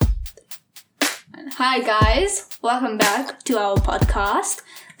Hi guys, welcome back to our podcast.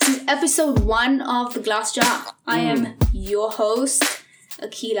 This is episode 1 of The Glass Jar. I am your host,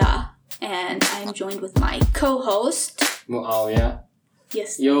 Akila, and I am joined with my co-host. Oh yeah?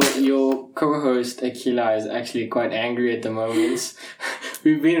 Yes. Your co-host, Akila, is actually quite angry at the moment.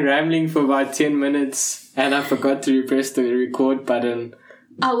 We've been rambling for about 10 minutes and I forgot to press the record button.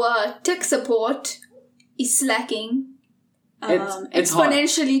 Our tech support is slacking It's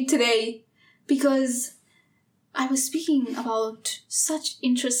exponentially today because I was speaking about such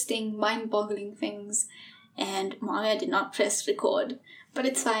interesting, mind-boggling things and Maya did not press record. But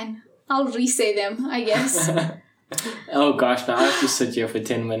it's fine. I'll re-say them, I guess. Oh gosh, now I have to sit here for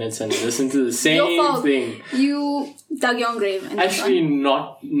 10 minutes and listen to the same Your fault. thing. You dug your own grave. In this Actually, one.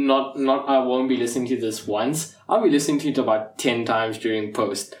 not. I won't be listening to this once. I'll be listening to it about 10 times during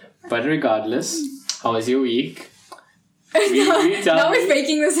post. But regardless, how was your week? Now we're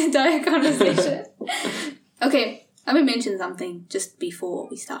faking this entire conversation. Okay, let me mention something just before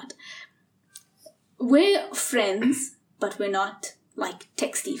we start. We're friends, but we're not like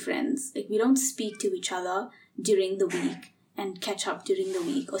texty friends. Like we don't speak to each other during the week and catch up during the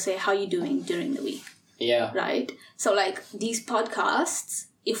week or say how you doing during the week. Yeah. Right? So like these podcasts,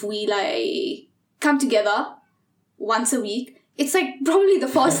 if we like come together once a week, it's like probably the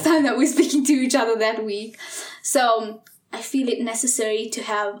first time that we're speaking to each other that week. So I feel it necessary to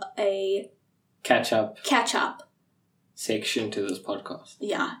have a Catch up section to this podcast.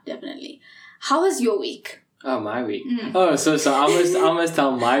 Yeah, definitely. How was your week? Oh, my week. Oh, so I must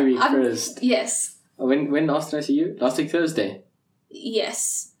tell my week first. Yes. When last did I see you? Last week Thursday.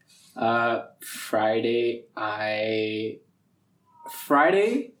 Yes. Friday,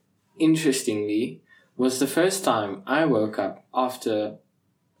 interestingly, was the first time I woke up after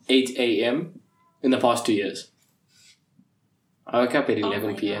 8 a.m. in the past 2 years. I woke up at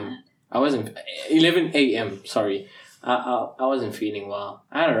 11 p.m. God. I wasn't... 11 a.m., sorry. I wasn't feeling well.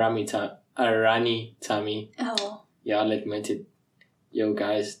 I had a runny tummy. Oh. Yeah, I'll admit it. Yo,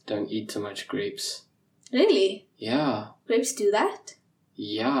 guys, don't eat too much grapes. Really? Yeah. Grapes do that?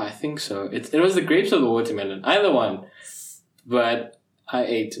 Yeah, I think so. It was the grapes or the watermelon. Either one. But I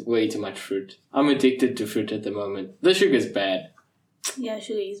ate way too much fruit. I'm addicted to fruit at the moment. The sugar's bad. Yeah,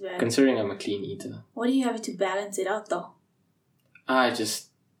 sugar is bad. Considering I'm a clean eater. What do you have to balance it out though? I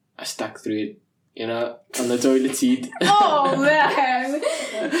stuck through it, on the toilet seat. Oh man!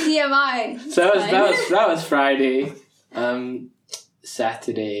 TMI. So that was Friday.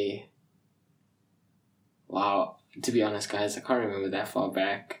 Saturday. Wow. To be honest, guys, I can't remember that far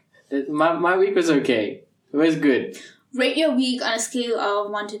back. My week was okay. It was good. Rate your week on a scale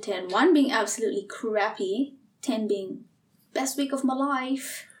of 1 to 10. 1 being absolutely crappy. 10 being best week of my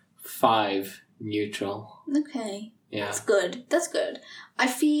life. 5 neutral. Okay. Yeah. That's good. I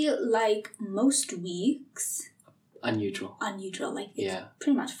feel like most weeks are neutral. Like it's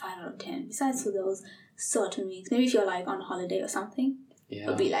pretty much 5 out of 10. Besides for those certain weeks. Maybe if you're like on holiday or something. Yeah.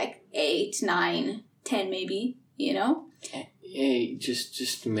 It'll be like 8, 9, 10 maybe, Hey,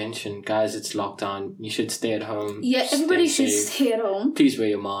 just to mention, guys, it's lockdown. You should stay at home. Yeah, everybody should stay at home. Please wear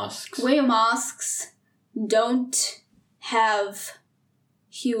your masks. Wear your masks. Don't have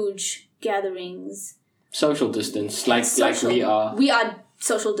huge gatherings. Social distance, like we are. We are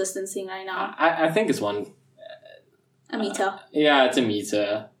social distancing right now. I think it's one. A meter. Yeah, it's a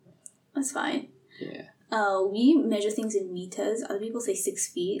meter. That's fine. Yeah. We measure things in meters. Other people say 6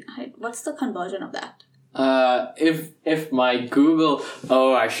 feet. What's the conversion of that? If my Google...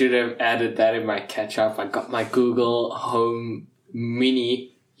 Oh, I should have added that in my catch-up. I got my Google Home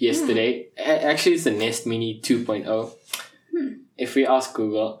Mini yesterday. Actually, it's the Nest Mini 2.0. If we ask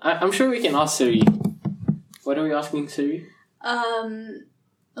Google... I'm sure we can ask Siri. What are we asking Siri? What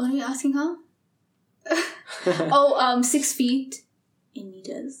are we asking her? 6 feet in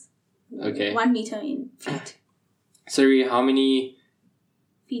meters. Okay. 1 meter in feet. Siri, how many...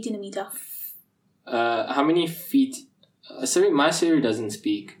 Feet in a meter. How many feet... my Siri doesn't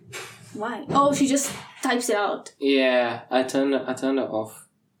speak. Why? Oh, she just types it out. Yeah, I turned it off.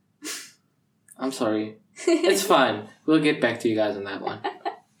 I'm sorry. It's fine. We'll get back to you guys on that one.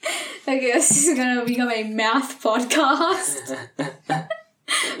 Okay, this is gonna become a math podcast.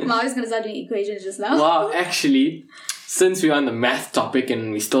 Maya's gonna start doing equations just now. Well, actually, since we're on the math topic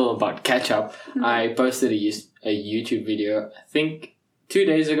and we're still about catch up, I posted a YouTube video, I think 2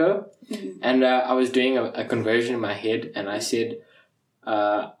 days ago, and I was doing a conversion in my head, and I said,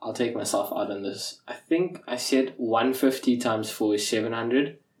 I'll take myself out on this. I think I said 150 times 4 is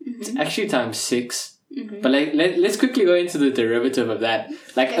 700. It's actually times 6. But let's quickly go into the derivative of that.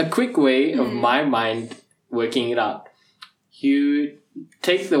 Like a quick way of my mind working it out. You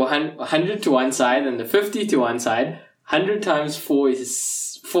take the 100 to one side and the 50 to one side. 100 times 4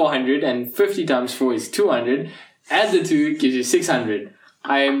 is 400 and 50 times 4 is 200. Add the two, gives you 600.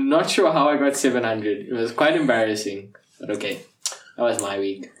 I am not sure how I got 700. It was quite embarrassing. But okay, that was my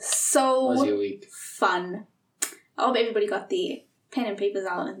week. So what was your week? Fun. I hope everybody got the pen and papers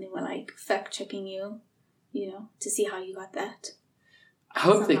out and they were like fact checking you, to see how you got that. I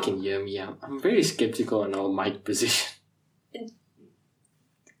hope they can hear me. I'm very skeptical on our mic position.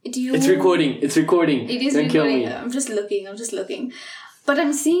 It's recording. It is Don't recording. Kill me. I'm just looking. But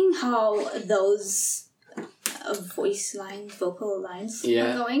I'm seeing how those vocal lines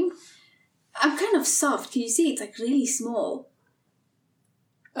are going. I'm kind of soft. Can you see? It's like really small.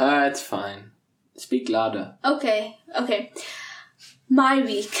 It's fine. Speak louder. Okay. My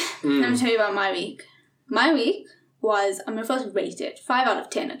week. Let me tell you about my week. My week was, I'm going to first rate it. 5 out of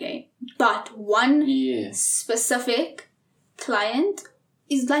 10, okay? But one specific client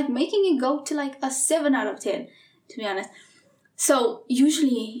is like making it go to like a 7 out of 10, to be honest. So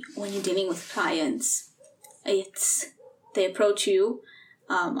usually when you're dealing with clients, they approach you,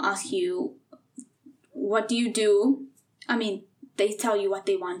 ask you, what do you do? I mean, they tell you what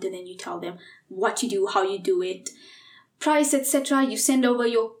they want and then you tell them what you do, how you do it, price, etc. You send over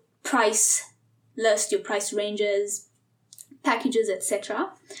your price list, your price ranges, packages,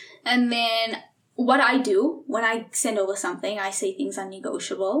 etc. And then what I do when I send over something, I say things are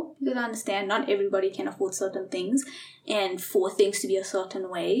negotiable because I understand not everybody can afford certain things and for things to be a certain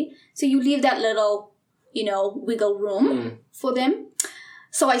way. So you leave that little, wiggle room for them.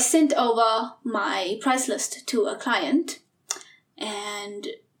 So I sent over my price list to a client and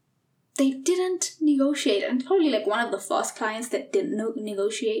they didn't negotiate. And probably like one of the first clients that didn't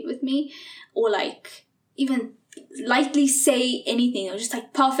negotiate with me or like even lightly say anything. It was just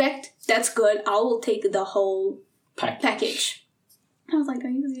like, perfect, that's good. I will take the whole package. I was like, are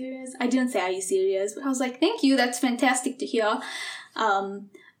you serious? I didn't say, are you serious? But I was like, thank you. That's fantastic to hear.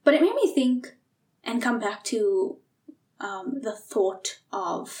 But it made me think and come back to the thought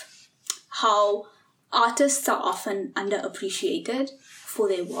of how artists are often underappreciated for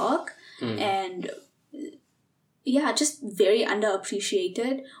their work and just very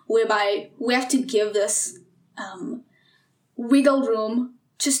underappreciated, whereby we have to give this wiggle room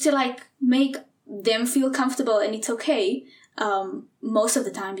just to like make them feel comfortable, and it's okay most of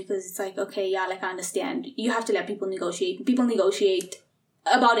the time because it's like, okay, I understand you have to let people negotiate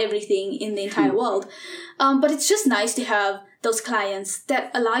about everything in the entire world, but it's just nice to have those clients that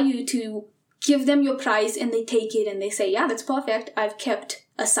allow you to give them your price and they take it and they say, yeah, that's perfect, I've kept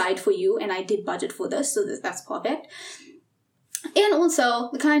aside for you and I did budget for this, so that's perfect. And also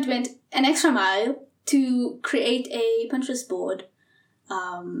the client went an extra mile to create a Pinterest board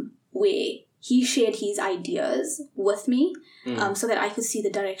where he shared his ideas with me so that I could see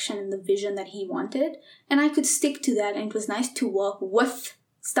the direction and the vision that he wanted. And I could stick to that, and it was nice to work with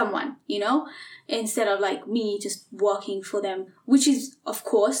someone, instead of like me just working for them, which is, of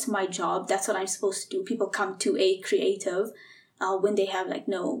course, my job. That's what I'm supposed to do. People come to a creative when they have like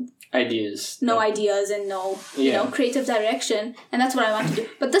no ideas and no creative direction, and that's what I want to do.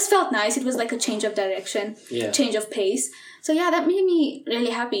 But this felt nice. It was like a change of direction, change of pace. So that made me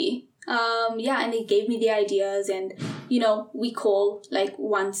really happy. And they gave me the ideas, and we call like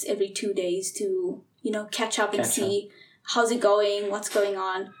once every 2 days to catch up and see how's it going, what's going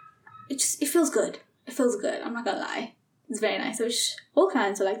on. It feels good. I'm not gonna lie. It's very nice. I wish all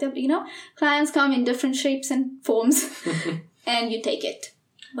clients are like that, but clients come in different shapes and forms and you take it.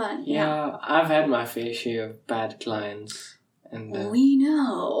 But I've had my fair share of bad clients. And we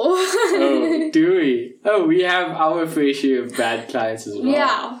know. Oh, do we? Oh, we have our fair share of bad clients as well.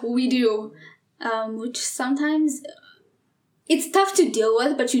 Yeah, we do. Which sometimes it's tough to deal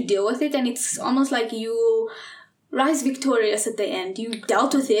with, but you deal with it and it's almost like you rise victorious at the end. You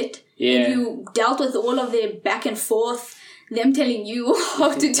dealt with it. Yeah. And you dealt with all of their back and forth, them telling you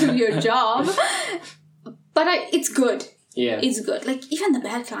how to do your job. But it's good. Yeah. It's good. Like, even the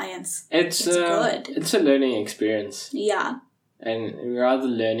bad clients. It's good. It's a learning experience. Yeah. And we rather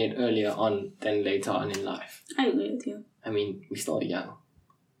learn it earlier on than later on in life. I agree with you. I mean, we're still young.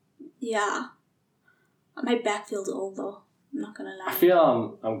 Yeah. My back feels old though. I'm not gonna lie. I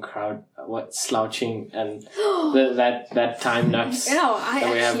feel I'm slouching and that time nuts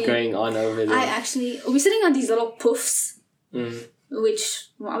that we have going on over there. We're sitting on these little puffs, which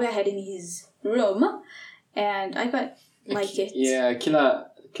we had in his room, and I quite like it. Yeah,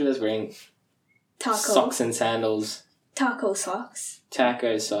 Killer's wearing socks and sandals. Taco socks.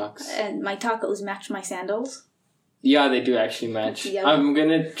 And my tacos match my sandals. Yeah, they do actually match. Yep. I'm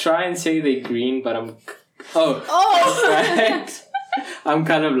gonna try and say they're green, but I'm... Oh! Right. I'm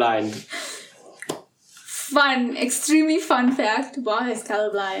colorblind. Fun, extremely fun fact. Bob is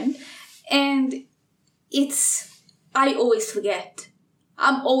colorblind. And I always forget.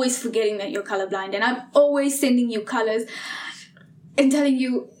 I'm always forgetting that you're colorblind. And I'm always sending you colors and telling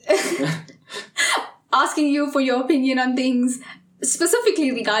you, asking you for your opinion on things,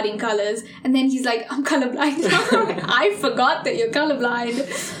 specifically regarding colors. And then he's like, I'm colorblind. I forgot that you're colorblind.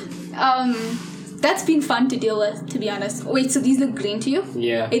 That's been fun to deal with, to be honest. Wait, so these look green to you?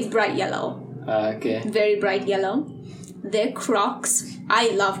 Yeah. It's bright yellow. Okay. Very bright yellow. They're Crocs.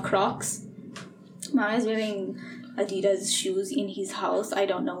 I love Crocs. Mama's wearing Adidas shoes in his house. I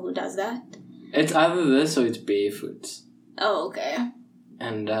don't know who does that. It's either this or it's barefoot. Oh, okay.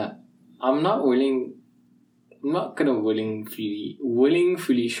 And I'm not gonna willingly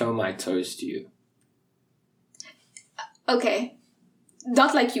show my toes to you. Okay.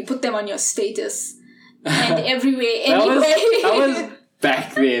 Not like you put them on your status and everywhere, anyway. That was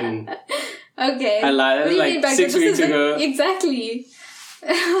back then. Okay. I lied. That was like 6 weeks ago. Exactly.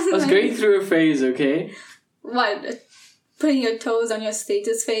 I was going through a phase, okay? What? Putting your toes on your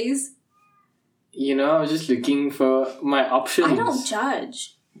status phase? You know, I was just looking for my options. I don't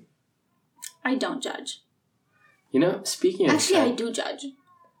judge. You know, speaking of... Actually, I do judge.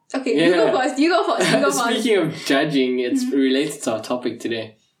 Okay, yeah. You go first. Speaking of judging, it's related to our topic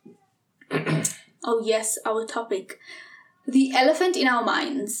today. Oh yes, our topic. The elephant in our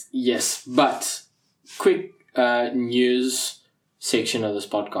minds. Yes, but quick news section of this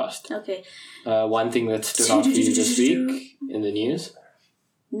podcast. Okay. One thing that stood out for you this week in the news.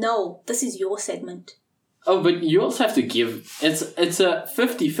 No, this is your segment. Oh, but you also have to give... It's a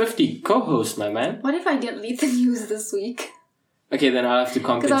 50-50 co-host, my man. What if I didn't read the news this week? Okay, then I'll have to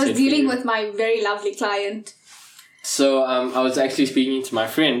compensate. Because I was dealing with my very lovely client. So, I was actually speaking to my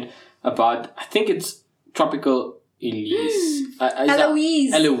friend about, I think it's Tropical Elise.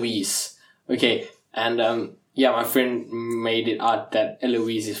 Eloise. Eloise. Okay, and my friend made it out that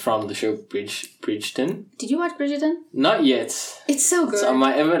Eloise is from the show Bridgerton. Did you watch Bridgerton? Not yet. It's so good. It's on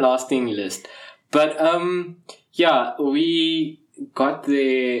my everlasting list. But, we got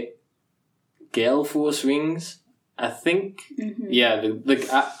the Gale Force wings. I think,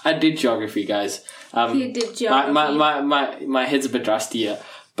 I did geography, guys. You did geography. My head's a bit rusty here.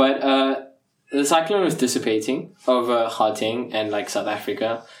 But the cyclone was dissipating over Gauteng and like South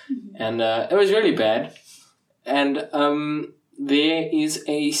Africa. And it was really bad. And there is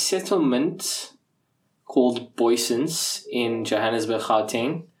a settlement called Boysens in Johannesburg,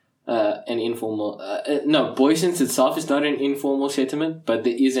 Gauteng. An informal... Boysens itself is not an informal settlement, but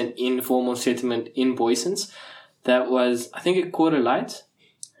there is an informal settlement in Boysens. That was, I think, a quarter light.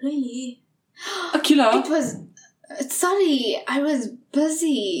 Really? Akila! It was... Sorry, I was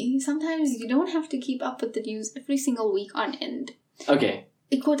busy. Sometimes you don't have to keep up with the news every single week on end. Okay.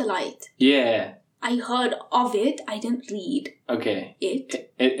 A quarter light. Yeah. I heard of it. I didn't read Okay.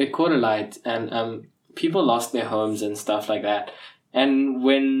 it. A quarter light, and people lost their homes and stuff like that. And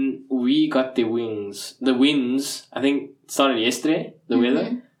when we got the winds, I think it started yesterday, the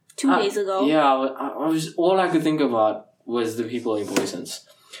weather. 2 days ago. Yeah, I was all I could think about was the people in Boysens.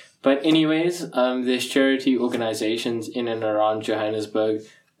 But anyways, there's charity organizations in and around Johannesburg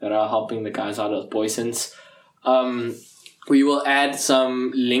that are helping the guys out of Boysens. We will add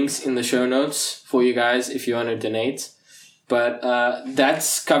some links in the show notes for you guys if you want to donate. But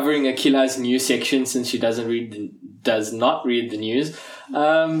that's covering Akila's news section since she does not read the news.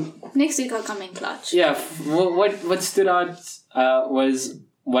 Next week I'll come in clutch. Yeah, what stood out was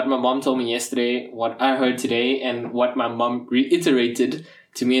what my mom told me yesterday, what I heard today, and what my mom reiterated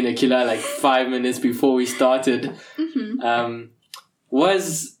to me and Akila like 5 minutes before we started.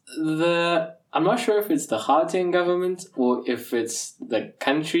 Was I'm not sure if it's the Gauteng government or if it's the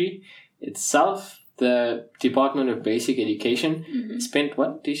country itself. The Department of Basic Education spent,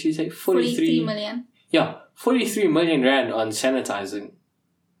 what did she say? 43 million. Yeah, 43 million rand on sanitizing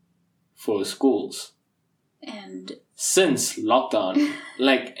for schools. And since lockdown,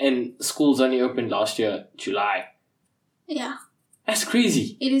 and schools only opened last year, July. Yeah. That's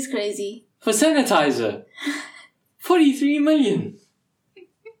crazy. It is crazy. For sanitizer. 43 million.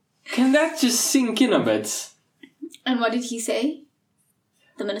 Can that just sink in a bit? And what did he say?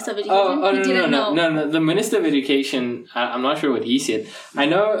 The Minister of Education? No. The Minister of Education, I'm not sure what he said. I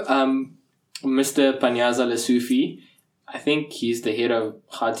know Mr. Panyaza Lesufi, I think he's the head of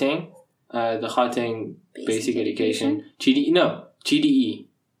Gauteng, the Gauteng Basic Education. GDE.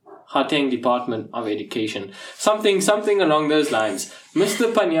 Gauteng Department of Education. Something along those lines.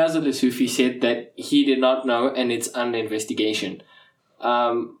 Mr. Panyaza Lesufi said that he did not know and it's under investigation.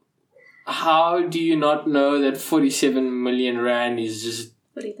 how do you not know that 47 million rand is just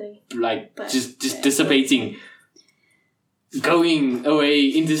 43. like just dissipating, going away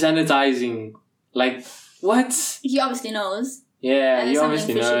into sanitizing? Like, what? He obviously knows. Yeah, he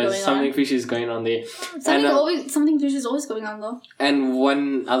obviously knows something fishy is going on there. Something fishy is always going on though. And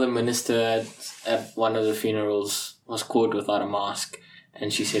one other minister at one of the funerals was caught without a mask,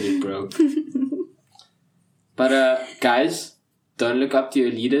 and she said it broke. But guys, don't look up to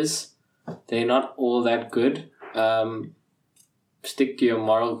your leaders. They're not all that good. Stick to your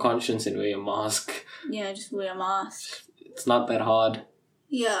moral conscience and wear your mask. Yeah, just wear a mask. It's not that hard.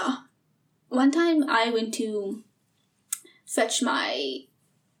 Yeah. One time I went to fetch my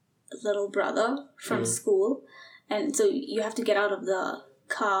little brother from school, and so you have to get out of the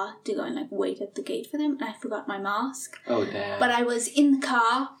car to go and like wait at the gate for them, and I forgot my mask. Oh damn. But I was in the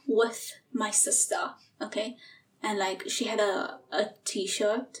car with my sister, okay, and like she had a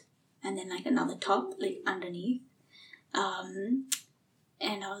t-shirt and then like another top like underneath, and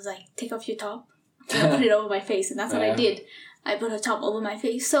I was like, take off your top, and put it over my face, and that's what I did. I put a top over my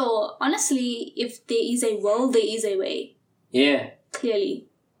face. So honestly, if there is a will, there is a way. Yeah. Clearly.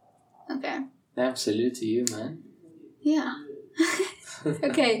 Okay. Salute to you, man. Yeah.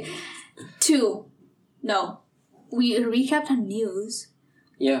 Okay. 2. No. We recapped on news.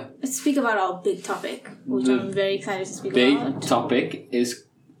 Yeah. Let's speak about our big topic, which I'm very excited to speak about. Big topic is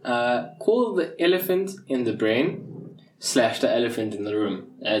called the elephant in the brain / the elephant in the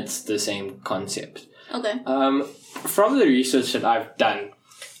room. It's the same concept. Okay. From the research that I've done,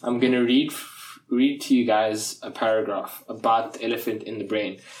 I'm going to read to you guys a paragraph about the elephant in the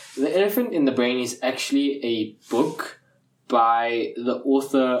brain. The Elephant in the Brain is actually a book by the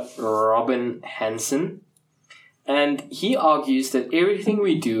author Robin Hanson, and he argues that everything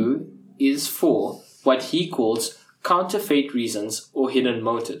we do is for what he calls counterfeit reasons or hidden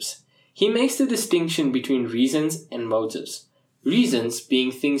motives. He makes the distinction between reasons and motives. Reasons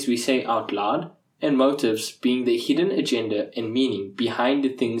being things we say out loud, and motives being the hidden agenda and meaning behind the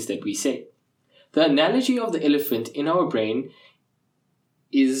things that we say. The analogy of the elephant in our brain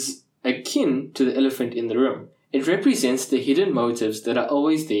is akin to the elephant in the room. It represents the hidden motives that are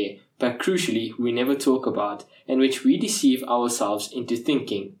always there, but crucially we never talk about, and which we deceive ourselves into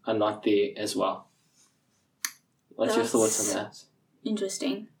thinking are not there as well. What's your thoughts on that?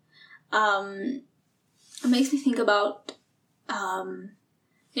 Interesting. It makes me think about,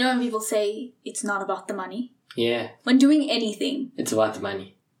 you know when people say it's not about the money? Yeah. When doing anything. It's about the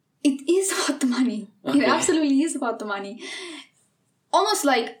money. It is about the money. Okay. It absolutely is about the money. Almost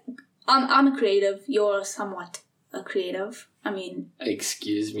like, I'm a creative, you're somewhat a creative. I mean...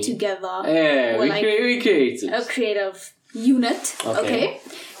 Excuse me? Together. Yeah, we creative. A creative unit, okay?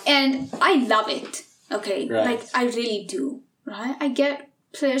 And I love it, okay? Right. Like, I really do, right? I get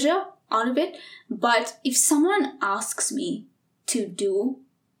pleasure out of it. But if someone asks me to do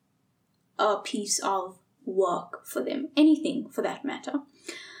a piece of work for them, anything for that matter,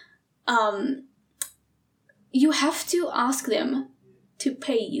 you have to ask them to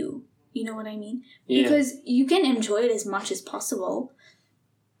pay you. You know what I mean? Yeah. Because you can enjoy it as much as possible,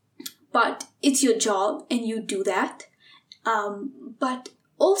 but it's your job and you do that. But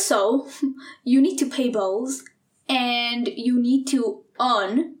also, you need to pay bills and you need to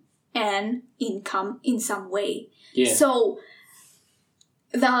earn an income in some way. Yeah. So,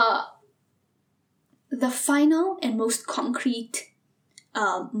 the final and most concrete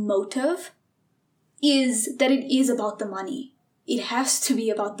motive is that it is about the money. It has to be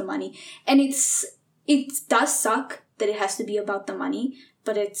about the money. And it does suck that it has to be about the money,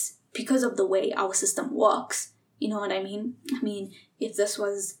 but it's because of the way our system works. You know what I mean? I mean, if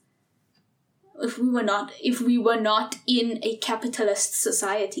we were not in a capitalist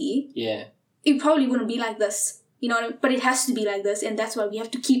society, yeah, it probably wouldn't be like this. You know what I mean? But it has to be like this, and that's why we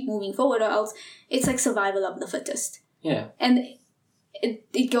have to keep moving forward, or else it's like survival of the fittest. Yeah. And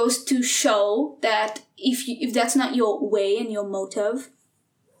it goes to show that if that's not your way and your motive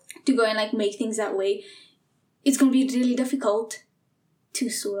to go and like make things that way, it's going to be really difficult to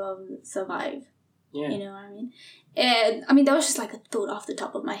sort of survive. Yeah. You know what I mean? And I mean, that was just like a thought off the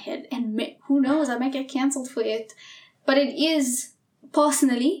top of my head, and who knows, I might get cancelled for it. But it is,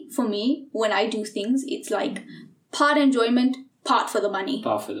 personally, for me, when I do things, it's like part enjoyment, part for the money.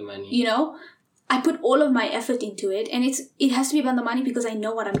 Part for the money. You know? I put all of my effort into it, and it has to be about the money because I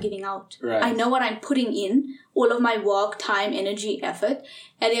know what I'm giving out. Right. I know what I'm putting in, all of my work, time, energy, effort.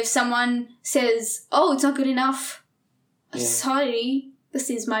 And if someone says, oh, it's not good enough, sorry, this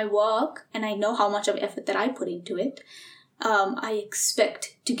is my work, and I know how much of effort that I put into it. I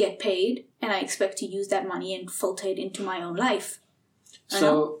expect to get paid, and I expect to use that money and filter it into my own life.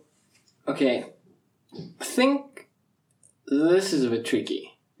 So, Okay, I think this is a bit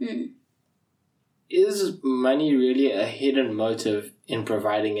tricky. Is money really a hidden motive in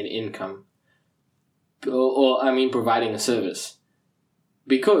providing an income? Or providing a service?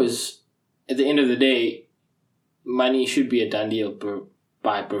 Because at the end of the day, money should be a done deal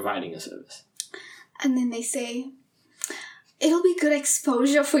by providing a service. And then they say, it'll be good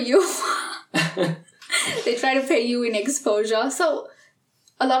exposure for you. They try to pay you in exposure. So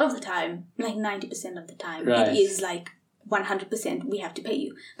a lot of the time, like 90% of the time, it is like 100% we have to pay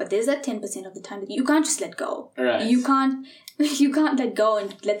you. But there's that 10% of the time that you can't just let go. Right. You can't let go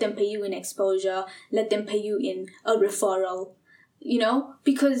and let them pay you in exposure, let them pay you in a referral,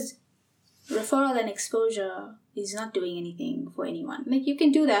 because referral and exposure is not doing anything for anyone. Like, you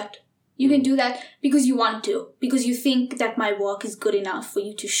can do that. You can do that because you want to, because you think that my work is good enough for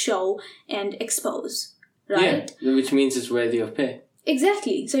you to show and expose, right? Yeah, which means it's worthy of pay.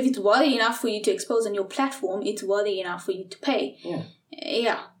 Exactly. So if it's worthy enough for you to expose on your platform, it's worthy enough for you to pay. Yeah.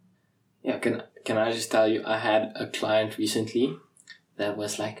 Yeah. Yeah, can I just tell you, I had a client recently that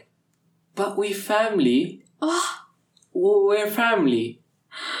was like, but we're family. Oh. We're family.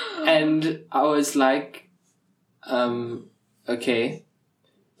 And I was like, okay,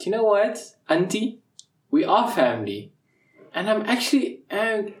 do you know what, auntie? We are family. And I'm actually,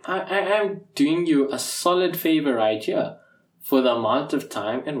 I am doing you a solid favor right here for the amount of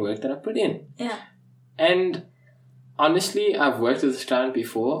time and work that I put in. Yeah. And honestly, I've worked with this client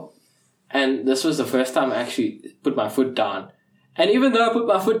before, and this was the first time I actually put my foot down. And even though I put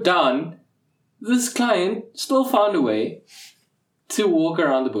my foot down, this client still found a way to walk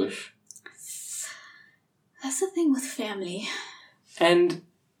around the bush. That's the thing with family. And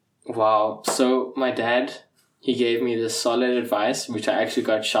wow, so my dad, he gave me this solid advice, which I actually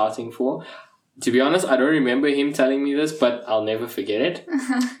got shouting for. To be honest, I don't remember him telling me this, but I'll never forget it.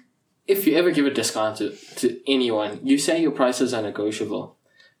 If you ever give a discount to anyone, you say your prices are negotiable.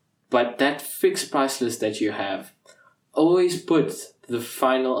 But that fixed price list that you have, always put the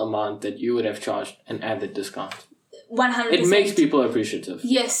final amount that you would have charged and add the discount. 100%. It makes people appreciative.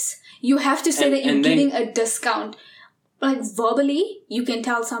 Yes. You have to say that you're giving a discount. Like, verbally, you can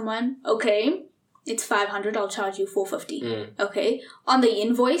tell someone, okay, it's 500, I'll charge you 450. Okay? On the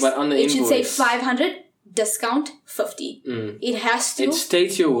invoice, it should say 500, discount 50. It has to. It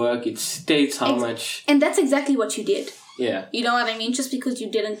states your work. It states how much. And that's exactly what you did. Yeah. You know what I mean? Just because you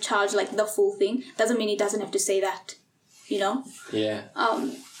didn't charge like the full thing doesn't mean it doesn't have to say that. You know? Yeah.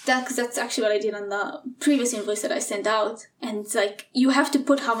 That's actually what I did on the previous invoice that I sent out. And it's like, you have to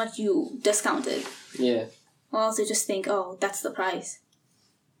put how much you discounted. Yeah. Or else they just think, oh, that's the price.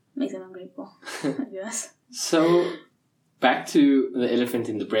 Makes them ungrateful, I guess. So, back to the elephant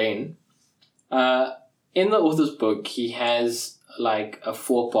in the brain. In the author's book, he has like a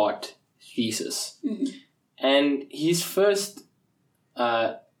 4-part thesis. And his first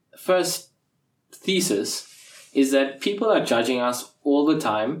thesis is that people are judging us all the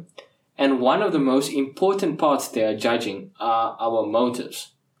time, and one of the most important parts they are judging are our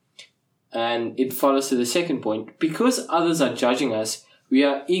motives. And it follows to the second point. Because others are judging us, we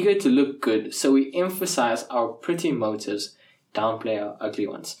are eager to look good, so we emphasize our pretty motives, downplay our ugly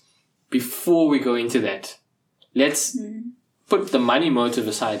ones. Before we go into that, let's put the money motive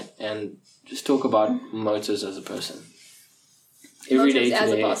aside and just talk about motives as a person.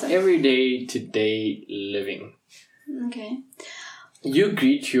 Everyday today living. Okay. You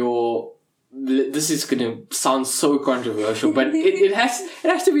greet your... This is going to sound so controversial, but it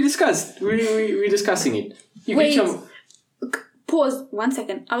has to be discussed. We're discussing it. Wait. Pause 1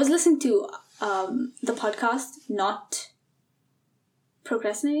 second. I was listening to the podcast Not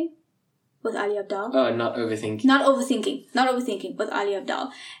Procrastinating with Ali Abdaal. Oh, Not Overthinking. Not Overthinking with Ali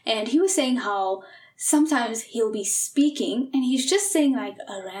Abdaal. And he was saying how sometimes he'll be speaking and he's just saying like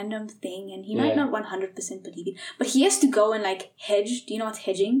a random thing and he might not 100% believe it. But he has to go and like hedge. Do you know what's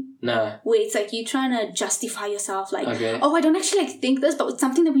hedging? No. Where it's like you trying to justify yourself like, oh, I don't actually like think this, but it's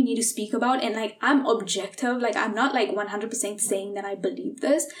something that we need to speak about. And like, I'm objective. Like, I'm not like 100% saying that I believe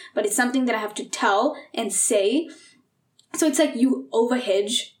this, but it's something that I have to tell and say. So it's like you over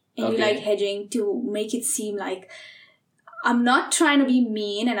hedge and you like hedging to make it seem like I'm not trying to be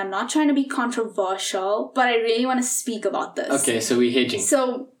mean and I'm not trying to be controversial, but I really want to speak about this. Okay, so we're hedging.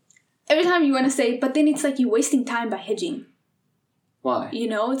 So every time you want to say, but then it's like you're wasting time by hedging. Why? You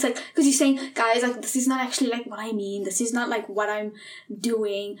know, it's like, because you're saying, guys, like, this is not actually like what I mean. This is not like what I'm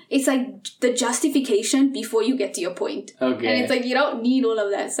doing. It's like the justification before you get to your point. Okay. And it's like, you don't need all of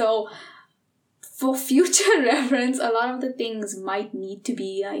that. So for future reference, a lot of the things might need to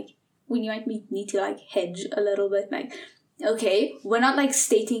be like, we might need to like hedge a little bit. Like, Okay, we're not like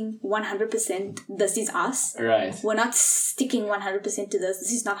stating 100% this is us. Right. We're not sticking 100% to this.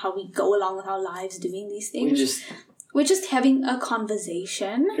 This is not how we go along with our lives doing these things. We're just having a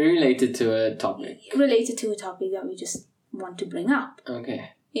conversation. Related to a topic. Related to a topic that we just want to bring up.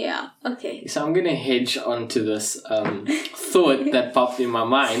 Okay. Yeah, okay. So I'm going to hedge onto this thought that popped in my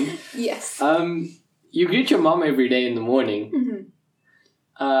mind. Yes. You greet your mom every day in the morning. Mm-hmm.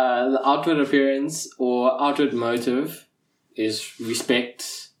 The outward appearance or outward motive is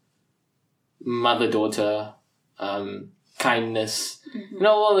respect, mother-daughter, kindness,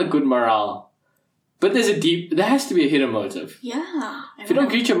 all the good morale. But there has to be a hidden motive. Yeah. If you don't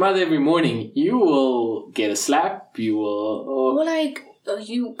greet your mother every morning, you will get a slap, you will... Or like,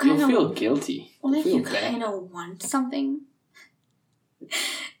 you'll feel guilty. Or like you kind of want something.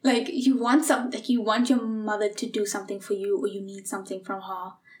 Like you want you want your mother to do something for you, or you need something from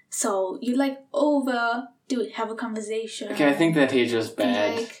her. So you have a conversation. Okay, I think that hedge was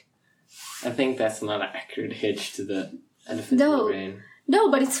bad. I think that's not an accurate hedge to the elephant in the brain. No,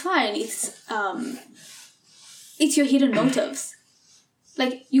 but it's fine. It's your hidden motives.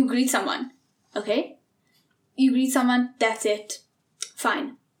 Like you greet someone, okay? You greet someone, that's it.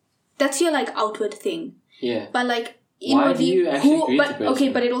 Fine. That's your like outward thing. Yeah. But like why do you actually greet the person? Okay,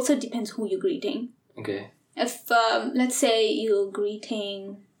 but it also depends who you're greeting. Okay. If let's say you're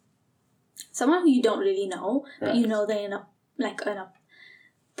greeting someone who you don't really know, but you know they're in a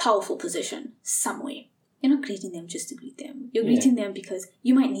powerful position somewhere. You're not greeting them just to greet them. You're greeting them because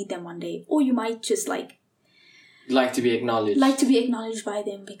you might need them one day, or you might just like to be acknowledged. Like to be acknowledged by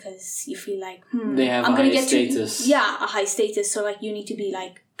them because you feel like they have a high status. A high status. So like you need to be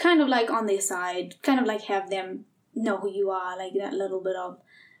like kind of like on their side, kind of like have them know who you are, like that little bit of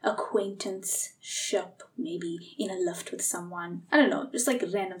acquaintanceship, maybe in a lift with someone. I don't know, just like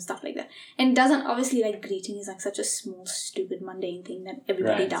random stuff like that. And doesn't obviously like greeting is like such a small, stupid, mundane thing that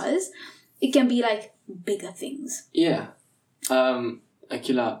everybody does. It can be like bigger things. Yeah.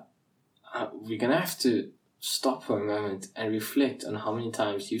 Akila, we're gonna have to stop for a moment and reflect on how many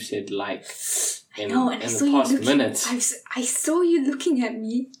times you've said like in the past minute. I saw you looking at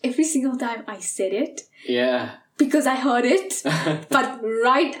me every single time I said it. Yeah. Because I heard it, but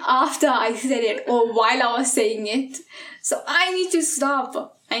right after I said it or while I was saying it. So I need to stop.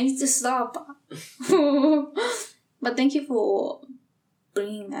 But thank you for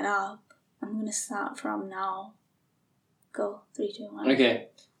bringing that up. I'm going to start from now. Go, 3, 2, 1. Okay,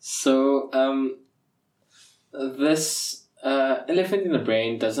 so this elephant in the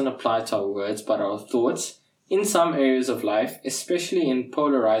brain doesn't apply to our words but our thoughts. In some areas of life, especially in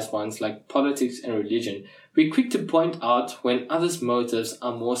polarized ones like politics and religion, we're quick to point out when others' motives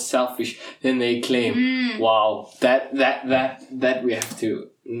are more selfish than they claim. Wow, that we have to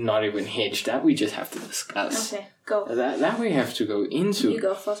not even hedge. That we just have to discuss. Okay, go. That we have to go into. You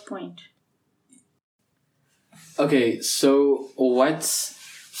go, first point. Okay, so what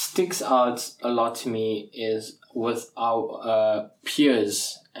sticks out a lot to me is with our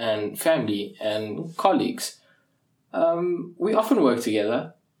peers and family and colleagues. We often work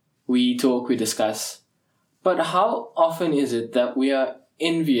together. We talk, we discuss. But how often is it that we are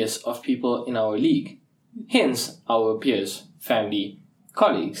envious of people in our league? Hence, our peers, family,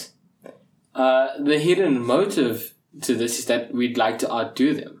 colleagues. The hidden motive to this is that we'd like to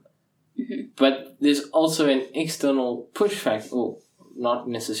outdo them. Mm-hmm. But there's also an external push factor, or not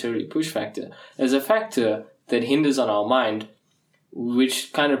necessarily push factor. There's a factor that hinders on our mind,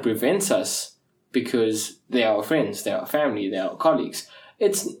 which kind of prevents us because they are our friends, they are our family, they are our colleagues.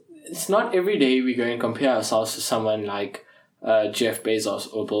 It's not every day we go and compare ourselves to someone like Jeff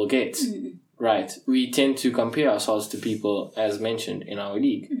Bezos or Bill Gates. Mm-hmm. Right. We tend to compare ourselves to people as mentioned in our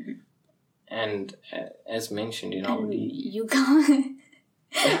league. Mm-hmm. And as mentioned in our league. You can't...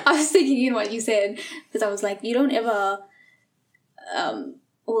 I was thinking in what you said, because I was like, you don't ever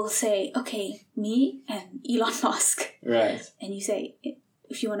will say, okay, me and Elon Musk. Right. And you say,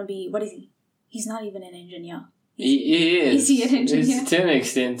 if you want to be, what is he? He's not even an engineer. He is. Is he an engineer? To an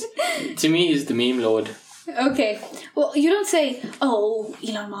extent. To me, he's the meme lord. Okay. Well, you don't say, oh,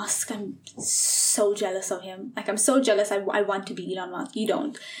 Elon Musk, I'm so jealous of him. Like, I'm so jealous, I want to be Elon Musk. You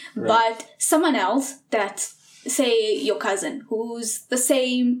don't. Right. But someone else that's, say, your cousin, who's the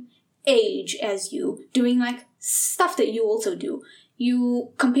same age as you, doing, like, stuff that you also do.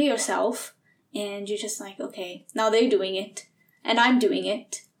 You compare yourself, and you're just like, okay, now they're doing it, and I'm doing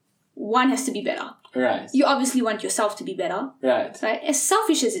it. One has to be better. Right. You obviously want yourself to be better. Right. Right? As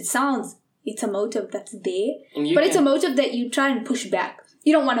selfish as it sounds, it's a motive that's there. But it's a motive that you try and push back.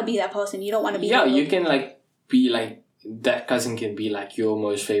 You don't want to be that person. You don't want to be that you can, like, be, like, that cousin can be, like, your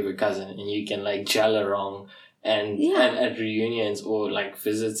most favorite cousin. And you can, like, gel along And at reunions or like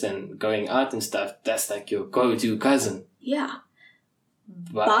visits and going out and stuff, that's like your go-to cousin. Yeah.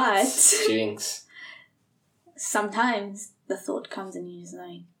 But jinx. Sometimes the thought comes and you're just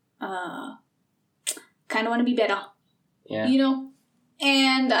like, kind of want to be better. Yeah. You know?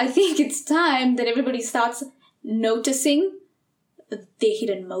 And I think it's time that everybody starts noticing their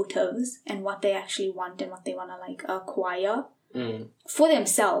hidden motives and what they actually want and what they want to like acquire. For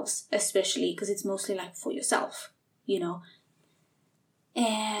themselves, especially, because it's mostly like for yourself, you know.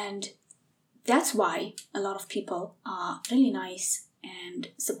 And that's why a lot of people are really nice and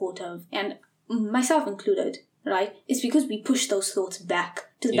supportive, and myself included, right? It's because we push those thoughts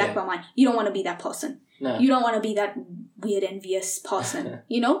back to the back of our mind. You don't want to be that person. No. You don't want to be that weird, envious person,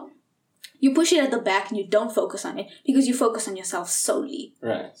 you know? You push it at the back and you don't focus on it because you focus on yourself solely.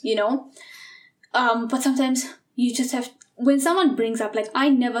 Right. You know? But sometimes you just have... When someone brings up, like, I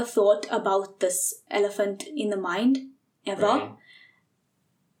never thought about this elephant in the mind, ever. Right.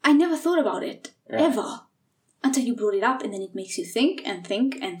 I never thought about it, Right. ever. Until you brought it up, and then it makes you think and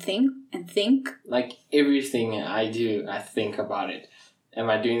think and think and think. Like, everything I do, I think about it.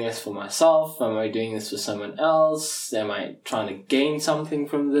 Am I doing this for myself? Am I doing this for someone else? Am I trying to gain something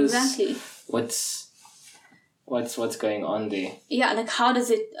from this? Exactly. What's going on there? Yeah, like, how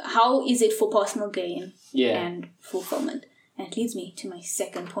is it for personal gain and fulfillment? And it leads me to my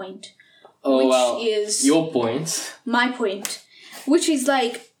second point. Which is your point. My point. Which is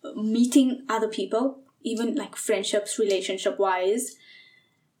like meeting other people, even like friendships, relationship-wise.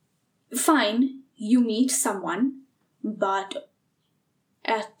 Fine, you meet someone, but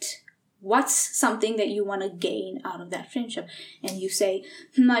what's something that you want to gain out of that friendship? And you say,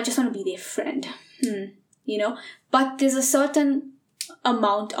 I just want to be their friend. You know? But there's a certain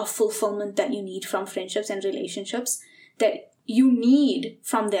amount of fulfillment that you need from friendships and relationships that you need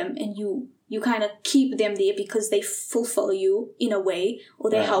from them, and you kind of keep them there because they fulfill you in a way, or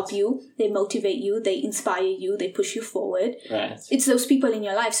they help you, they motivate you, they inspire you, they push you forward. Right. It's those people in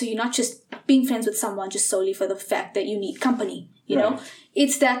your life. So you're not just being friends with someone just solely for the fact that you need company, you know?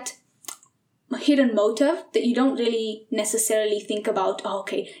 It's that hidden motive that you don't really necessarily think about. Oh,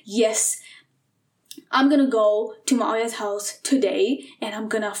 okay, yes, I'm going to go to Maoya's house today and I'm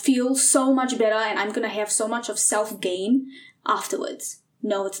going to feel so much better and I'm going to have so much of self-gain afterwards.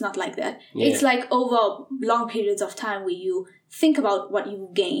 No, it's not like that. Yeah. It's like over long periods of time where you think about what you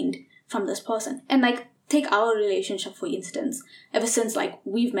gained from this person. And like, take our relationship, for instance. Ever since like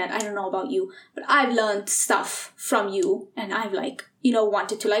we've met, I don't know about you, but I've learned stuff from you and I've like, you know,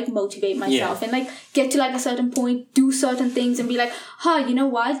 wanted to like motivate myself and like get to like a certain point, do certain things and be like, you know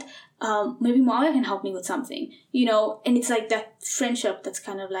what? Maybe Maya can help me with something, you know? And it's like that friendship that's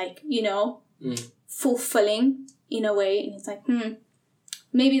kind of like, you know, fulfilling in a way. And it's like,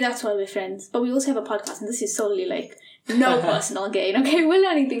 maybe that's why we're friends. But we also have a podcast and this is solely like no personal gain. Okay, we're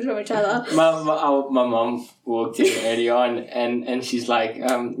learning things from each other. My mom walked in early on and she's like,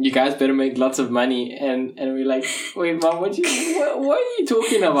 you guys better make lots of money. And we're like, wait, Mom, what are you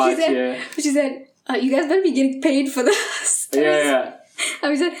talking about here? She said, you guys better be getting paid for this. Yeah.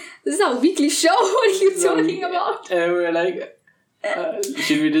 And we said, this is our weekly show. What are you talking about? And we're like,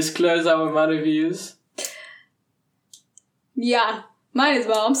 should we disclose our amount of views? Yeah, might as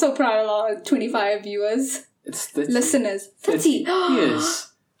well. I'm so proud of our 25 viewers. It's 30. Listeners. 30.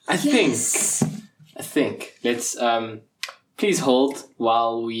 Yes. I think. Let's please hold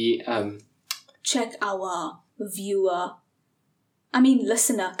while we check our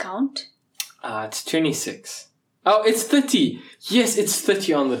listener count. It's 26. Oh, it's 30. Yes, it's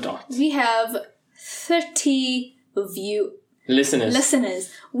 30 on the dot. We have 30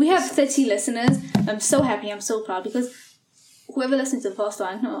 listeners. We have 30 listeners. I'm so happy. I'm so proud because whoever listened to the first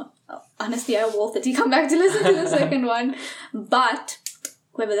one, honestly, I will 30 come back to listen to the second one. But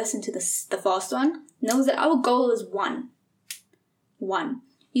whoever listened to the first one knows that our goal is one.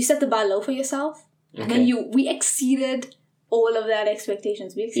 You set the bar low for yourself, and then we exceeded all of that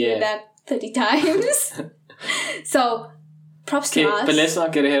expectations. We exceeded that 30 times. So, props to us. But let's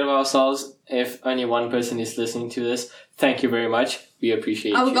not get ahead of ourselves. If only one person is listening to this, thank you very much. We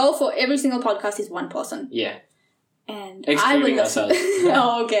appreciate Our goal for every single podcast is one person. Yeah. And excluding ourselves.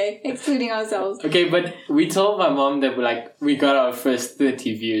 Oh, okay. Excluding ourselves. Okay, but we told my mom that we got our first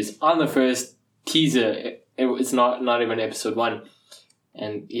 30 views on the first teaser. It's not even episode 1.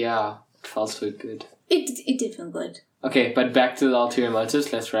 And yeah, it felt so good. It did feel good. Okay, but back to the ulterior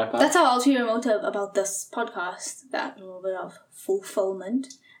motives. Let's wrap up. That's our ulterior motive about this podcast. That little bit of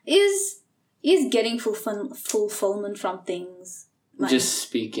fulfillment is getting fulfillment from things. Like, just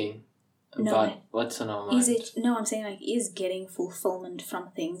speaking about what's on our mind. I'm saying like is getting fulfillment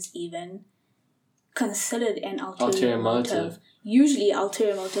from things even considered an ulterior motive. Usually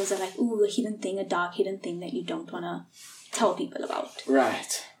ulterior motives are like, ooh, a hidden thing, a dark hidden thing that you don't want to tell people about.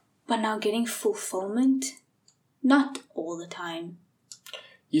 Right. But now getting fulfillment, not all the time.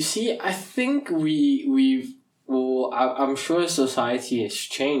 You see, I think I'm sure society has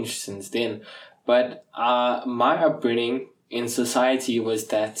changed since then, but my upbringing in society was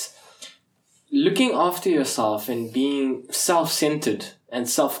that looking after yourself and being self-centered and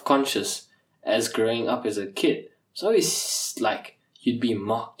self-conscious as growing up as a kid, it's always like you'd be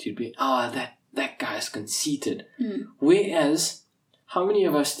mocked, you'd be, that guy's conceited. Whereas, how many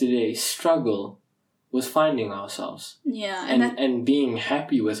of us today struggle with finding ourselves? Yeah. And being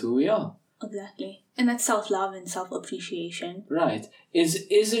happy with who we are. Exactly. And that's self-love and self-appreciation. Right. Is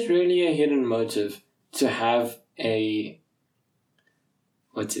it really a hidden motive to have a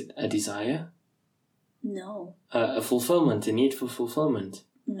desire? No. A fulfillment, a need for fulfillment.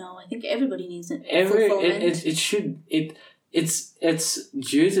 No, I think everybody needs it. Fulfillment. It's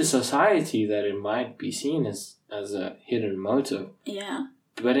due to society that it might be seen as a hidden motive. Yeah.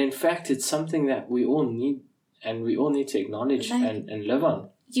 But in fact, it's something that we all need, and we all need to acknowledge and live on.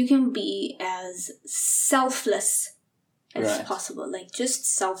 You can be as selfless as Right. possible. Like, just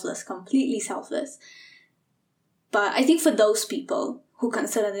selfless, completely selfless. But I think for those people who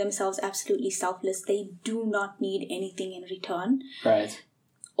consider themselves absolutely selfless, they do not need anything in return. Right.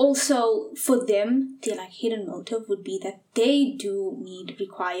 Also, for them, their hidden motive would be that they do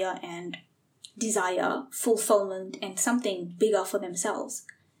require and desire fulfillment and something bigger for themselves,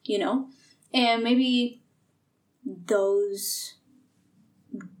 And maybe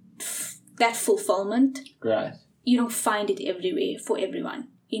that fulfillment, Right. you don't find it everywhere for everyone.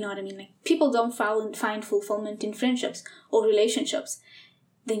 You know what I mean? Like, people don't find fulfillment in friendships or relationships.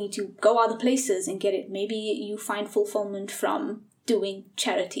 They need to go other places and get it. Maybe you find fulfillment from doing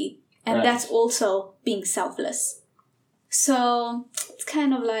charity. And Right. that's also being selfless. So it's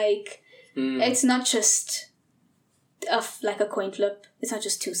kind of like, it's not just a coin flip. It's not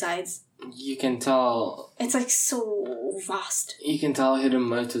just two sides. You can tell. It's so vast. You can tell hidden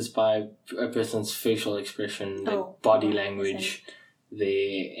motives by a person's facial expression, their body 100%. language,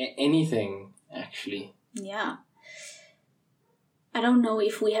 anything actually. Yeah. I don't know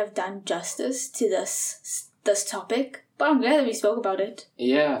if we have done justice to this topic, but I'm glad that we spoke about it.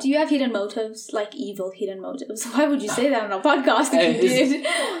 Yeah. Do you have hidden motives, like evil hidden motives? Why would you say that on a podcast if you did?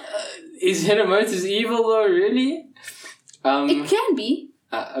 Is hidden motives evil though, really? It can be.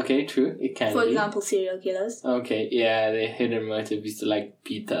 Okay, true. It can be. For example, serial killers. Okay, yeah, their hidden motive is to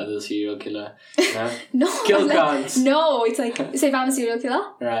beat the other serial killer. No? No. Kill counts. No, it's like, say if I'm a serial killer.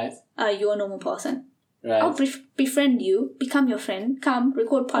 Right. You're a normal person. Right. I'll befriend you, become your friend, come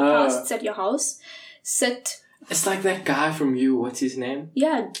record podcasts at your house, sit. It's like that guy from You, what's his name?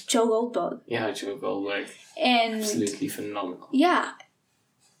 Yeah, Joe Goldberg. Yeah, Joe Goldberg. And absolutely phenomenal. Yeah.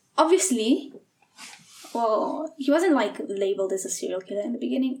 Obviously, well, he wasn't labeled as a serial killer in the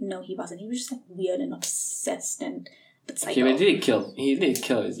beginning. No, he wasn't. He was just weird and obsessed and psycho. Okay, but he did kill. He did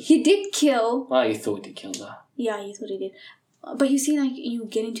kill. Well, he thought he killed her. Yeah, he thought he did. But you see, you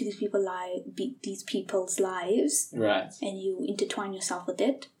get into these people's lives, right? And you intertwine yourself with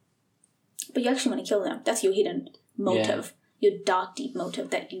it. But you actually want to kill them. That's your hidden motive, your dark, deep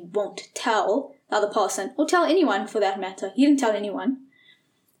motive that you won't tell the other person or tell anyone for that matter. You didn't tell anyone,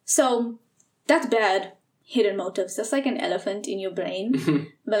 so that's bad. Hidden motives. That's like an elephant in your brain,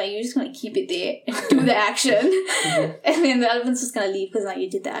 but you're just gonna keep it there and do the action, and then the elephant's just gonna leave because now you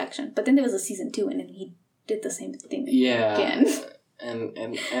did the action. But then there was a season 2, and then he did the same thing again. And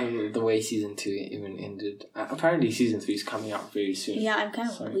the way season 2 even ended. Apparently season 3 is coming out very soon. Yeah, I'm kind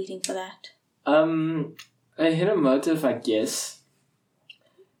of waiting for that. A hidden motive, I guess.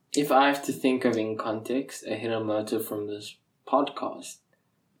 If I have to think of in context, a hidden motive from this podcast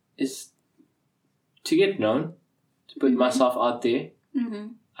is to get known, to put myself out there.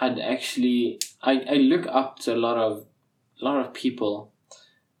 Mm-hmm. I'd actually I look up to a lot of people.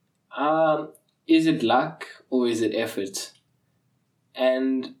 Is it luck or is it effort?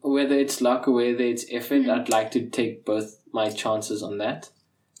 And whether it's luck or whether it's effort, I'd like to take both my chances on that.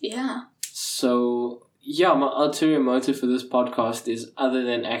 Yeah. So, yeah, my ulterior motive for this podcast is, other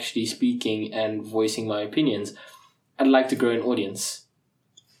than actually speaking and voicing my opinions, I'd like to grow an audience.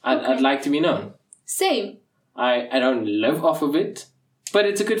 I'd like to be known. Same. I don't live off of it, but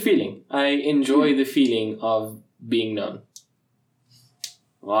it's a good feeling. I enjoy the feeling of being known.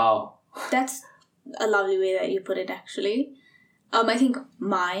 Wow. That's a lovely way that you put it, actually. I think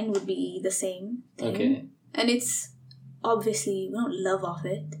mine would be the same thing. Okay. And it's, obviously, we don't live off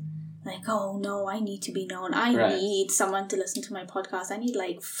it, like, oh no, I need to be known. I need someone to listen to my podcast. I need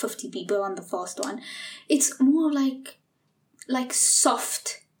like 50 people on the first one. It's more like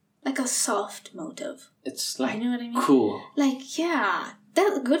soft, like a soft motive. It's like, you know what I mean? Cool. Like, yeah,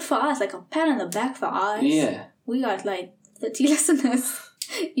 that's good for us. Like a pat on the back for us. Yeah. We got like 30 listeners.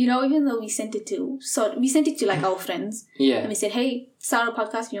 You know, even though we sent it to like our friends. Yeah. And we said, hey, start a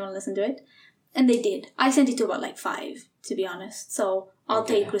podcast if you want to listen to it. And they did. I sent it to about like 5, to be honest. So I'll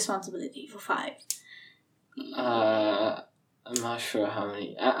take responsibility for 5. I'm not sure how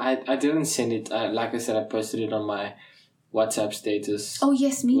many. I didn't send it. Like I said, I posted it on my WhatsApp status. Oh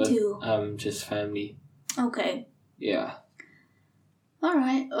yes, me too. Just family. Okay. Yeah. All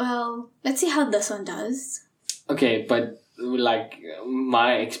right. Well, let's see how this one does. Okay, but like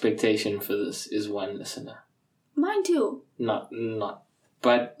my expectation for this is 1 listener. Mine too. Not.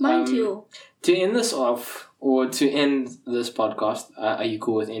 But mine too. To end this off, or to end this podcast, are you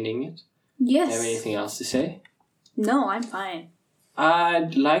cool with ending it? Yes. Do you have anything else to say? No, I'm fine.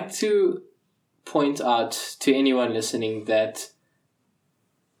 I'd like to point out to anyone listening that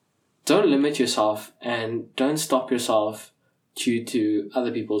don't limit yourself and don't stop yourself due to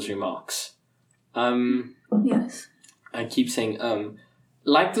other people's remarks. Yes. I keep saying,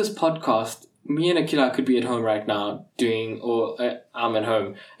 like this podcast, me and Akila could be at home right now I'm at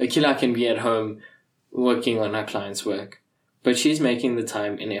home. Akila can be at home working on her client's work, but she's making the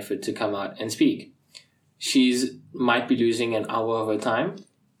time and effort to come out and speak. She's might be losing an hour of her time,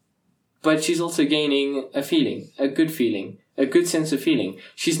 but she's also gaining a feeling, a good sense of feeling.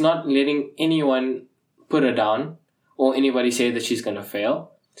 She's not letting anyone put her down or anybody say that she's going to fail.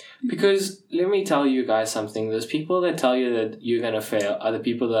 Because let me tell you guys something. Those people that tell you that you're going to fail are the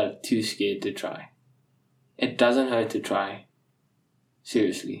people that are too scared to try. It doesn't hurt to try.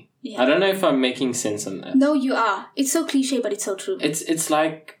 Seriously. Yeah. I don't know if I'm making sense on that. No, you are. It's so cliche, but it's so true. It's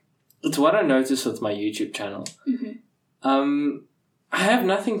like, it's what I noticed with my YouTube channel. Mm-hmm. I have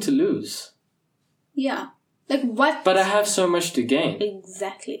nothing to lose. Yeah. Like what? But I have so much to gain.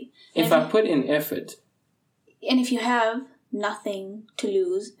 Exactly. If I put in effort. And if you have nothing to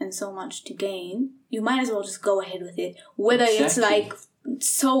lose and so much to gain, you might as well just go ahead with it. Whether it's like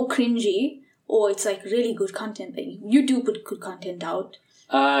so cringy or it's like really good content. That you do put good content out.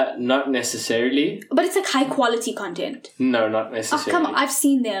 Not necessarily. But it's like high quality content. No, not necessarily. Oh, come on, I've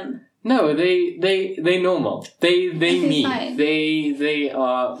seen them. No, they normal. They me. Fine. They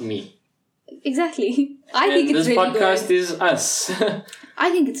are me. Exactly. I think it's really good. This podcast is us. I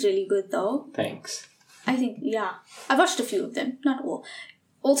think it's really good though. Thanks. I think, yeah. I've watched a few of them, not all.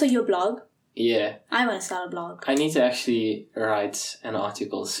 Also your blog. Yeah. I want to start a blog. I need to actually write an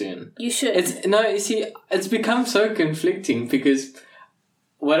article soon. You should. It's become so conflicting because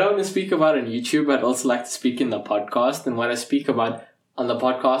what I want to speak about on YouTube, I'd also like to speak in the podcast. And what I speak about on the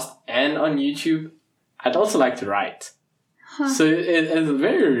podcast and on YouTube, I'd also like to write. Huh. So it's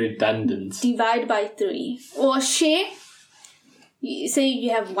very redundant. Divide by 3. Or share. You say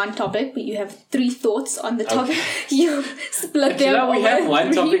you have 1 topic, but you have 3 thoughts on the topic. Okay. You split them over we have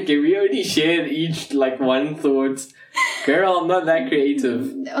 1 topic and we already shared each 1 thought. Girl, I'm not that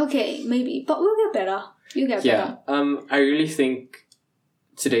creative. Okay, maybe. But we'll get better. You get better. I really think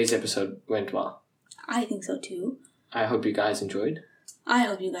today's episode went well. I think so too. I hope you guys enjoyed. I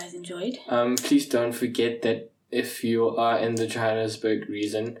hope you guys enjoyed. Please don't forget that if you are in the Johannesburg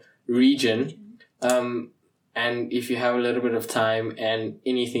region, and if you have a little bit of time and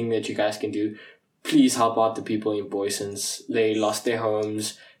anything that you guys can do, please help out the people in Boysens. They lost their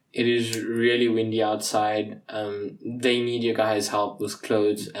homes. It is really windy outside. They need your guys' help with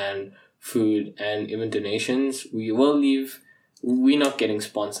clothes and food and even donations. We will leave. We're not getting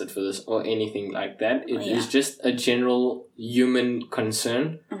sponsored for this or anything like that. It is just a general human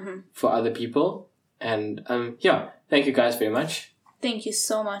concern for other people. And thank you guys very much. Thank you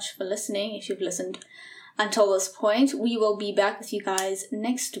so much for listening. If you've listened until this point, we will be back with you guys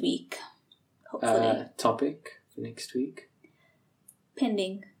next week. Hopefully. Topic for next week?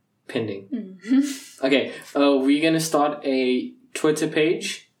 Pending. Mm-hmm. Okay. We're going to start a Twitter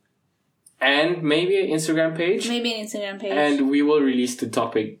page and maybe an Instagram page. And we will release the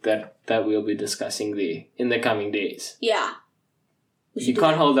topic that we'll be discussing there in the coming days. Yeah. You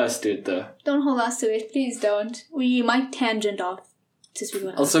can't hold us to it though. Don't hold us to it. Please don't. We might tangent off.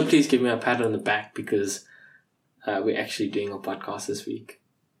 Also, please give me a pat on the back because we're actually doing a podcast this week.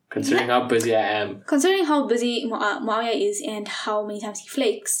 Considering how busy I am. Considering how busy Maya is and how many times he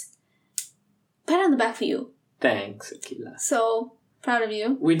flakes. Pat on the back for you. Thanks, Akila. So, proud of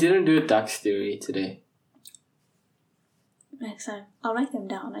you. We didn't do a ducks theory today. Next time. I'll write them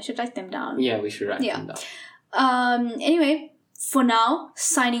down. I should write them down. Yeah, we should write them down. Anyway, for now,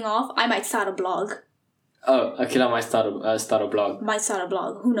 signing off. I might start a blog. Oh, Akila might start a blog. Might start a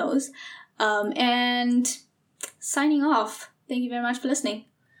blog. Who knows? And signing off. Thank you very much for listening.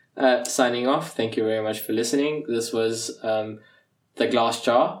 Signing off. Thank you very much for listening. This was The Glass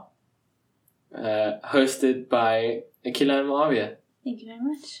Jar, hosted by Akila and Moavia. Thank you very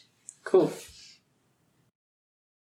much. Cool.